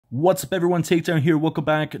What's up everyone, Takedown here, welcome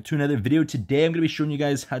back to another video. Today I'm going to be showing you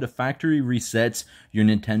guys how to factory reset your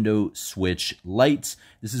Nintendo Switch Lite.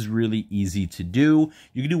 This is really easy to do.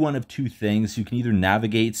 You can do one of two things. You can either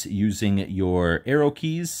navigate using your arrow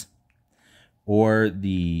keys or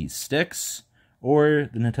the sticks, or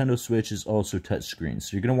the Nintendo Switch is also touchscreen.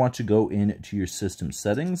 So you're going to want to go into your system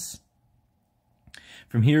settings.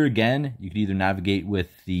 From here again, you can either navigate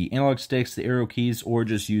with the analog sticks, the arrow keys, or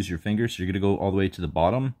just use your fingers. So you're going to go all the way to the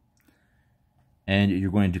bottom. And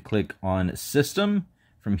you're going to click on System.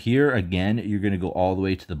 From here, again, you're going to go all the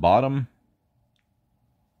way to the bottom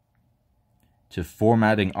to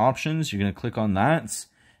Formatting Options. You're going to click on that.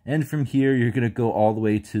 And from here, you're going to go all the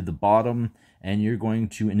way to the bottom and you're going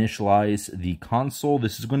to initialize the console.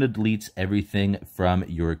 This is going to delete everything from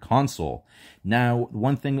your console. Now,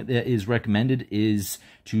 one thing that is recommended is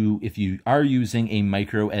to, if you are using a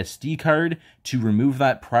micro SD card, to remove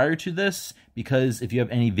that prior to this, because if you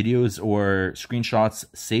have any videos or screenshots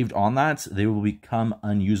saved on that, they will become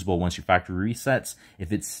unusable once your factory resets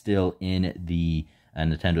if it's still in the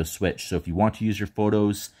Nintendo Switch. So if you want to use your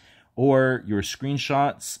photos or your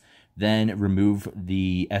screenshots, then remove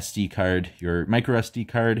the SD card, your micro SD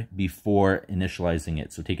card, before initializing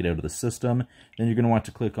it. So take it out of the system. Then you're going to want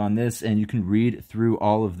to click on this, and you can read through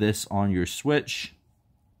all of this on your Switch.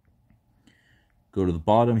 Go to the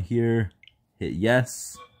bottom here, hit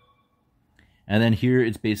yes. And then here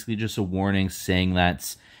it's basically just a warning saying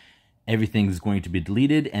that everything is going to be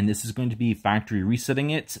deleted, and this is going to be factory resetting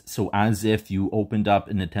it, so as if you opened up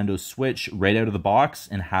a Nintendo Switch right out of the box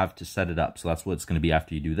and have to set it up. So that's what it's going to be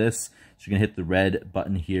after you do this. So you're going to hit the red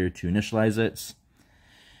button here to initialize it.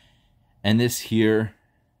 And this here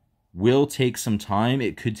will take some time.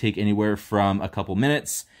 It could take anywhere from a couple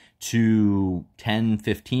minutes to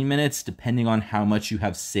 10-15 minutes, depending on how much you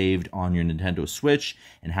have saved on your Nintendo Switch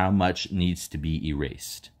and how much needs to be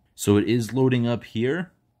erased. So it is loading up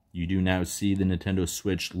here. You do now see the Nintendo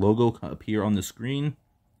Switch logo appear on the screen.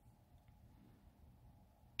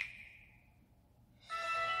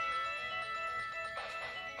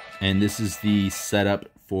 And this is the setup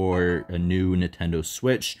for a new Nintendo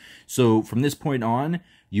Switch. So from this point on,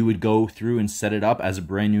 you would go through and set it up as a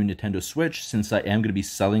brand new Nintendo Switch. Since I am going to be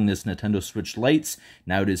selling this Nintendo Switch Lite,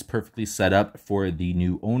 now it is perfectly set up for the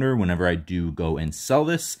new owner whenever I do go and sell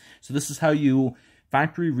this. So this is how you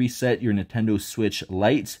factory reset your Nintendo Switch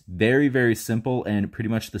Lite. Very, very simple, and pretty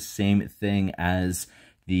much the same thing as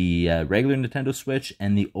the regular Nintendo Switch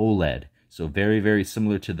and the OLED. So very, very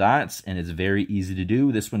similar to that, and it's very easy to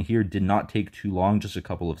do. This one here did not take too long, just a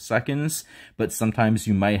couple of seconds, but sometimes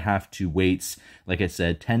you might have to wait, like I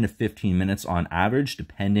said, 10 to 15 minutes on average,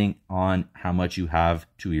 depending on how much you have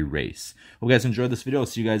to erase. Hope you guys enjoyed this video. I'll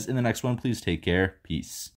see you guys in the next one. Please take care. Peace.